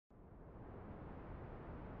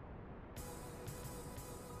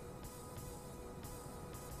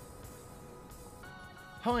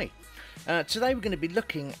Hi, today we're going to be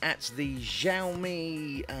looking at the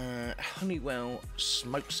Xiaomi Honeywell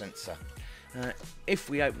smoke sensor. If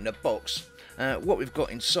we open the box, what we've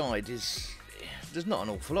got inside is, there's not an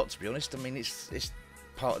awful lot, to be honest. I mean, it's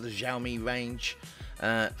part of the Xiaomi range.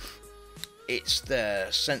 It's the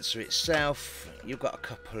sensor itself. You've got a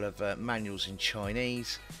couple of manuals in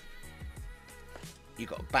Chinese.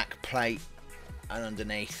 You've got a back plate, and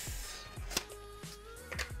underneath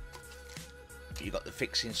you've got the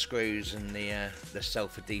fixing screws and the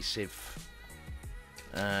self-adhesive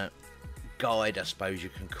guide, I suppose you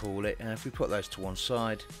can call it. If we put those to one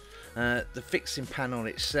side, the fixing panel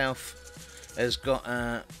itself has got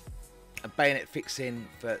a bayonet fixing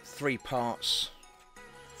for 3 parts.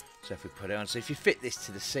 So if we put it on, so if you fit this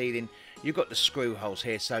to the ceiling, you've got the screw holes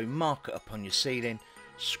here, so mark it up on your ceiling,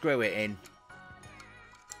 screw it in,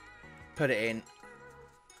 put it in,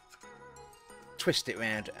 twist it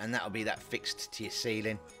round, and that'll be that fixed to your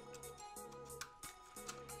ceiling.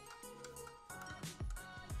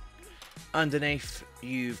 Underneath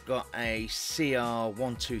you've got a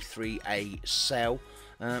CR123A cell.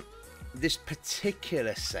 This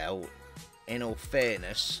particular cell, in all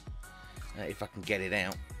fairness, if I can get it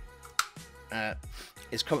out,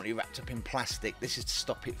 is currently wrapped up in plastic. This is to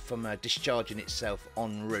stop it from discharging itself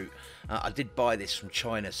en route. I did buy this from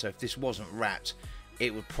China, so if this wasn't wrapped,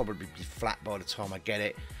 it would probably be flat by the time I get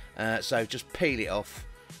it. So just peel it off,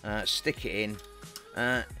 stick it in.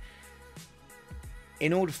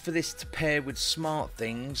 In order for this to pair with smart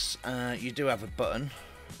things, you do have a button.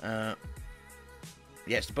 Yeah,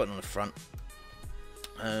 it's the button on the front.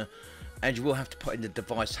 And you will have to put in the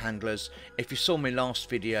device handlers. If you saw my last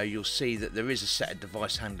video, you'll see that there is a set of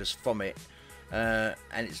device handlers from it. And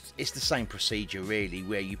it's the same procedure really,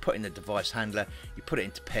 where you put in the device handler, you put it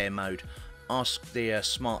into pair mode, ask the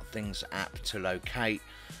SmartThings app to locate,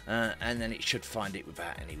 and then it should find it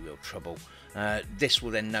without any real trouble. This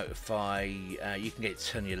will then notify, you can get it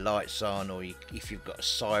to turn your lights on, or if you've got a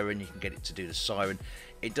siren, you can get it to do the siren.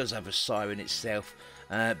 It does have a siren itself,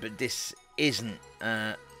 but this isn't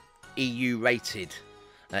EU rated,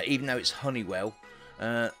 even though it's Honeywell.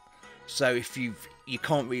 So if you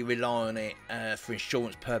can't really rely on it for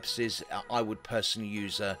insurance purposes, I would personally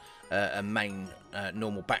use a main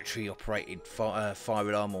normal battery operated fire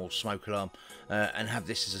alarm or smoke alarm, and have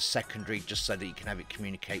this as a secondary, just so that you can have it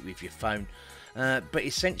communicate with your phone. But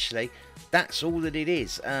essentially that's all that it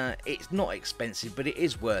is. It's not expensive, but it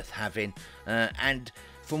is worth having, and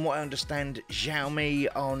from what I understand, Xiaomi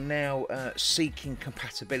are now seeking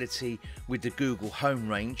compatibility with the Google Home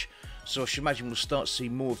range. So I should imagine we'll start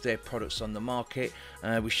seeing more of their products on the market.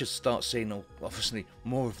 We should start seeing, obviously,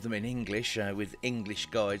 more of them in English, with English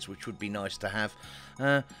guides, which would be nice to have.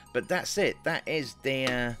 But that's it. That is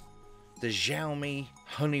the Xiaomi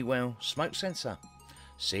Honeywell smoke sensor.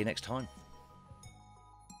 See you next time.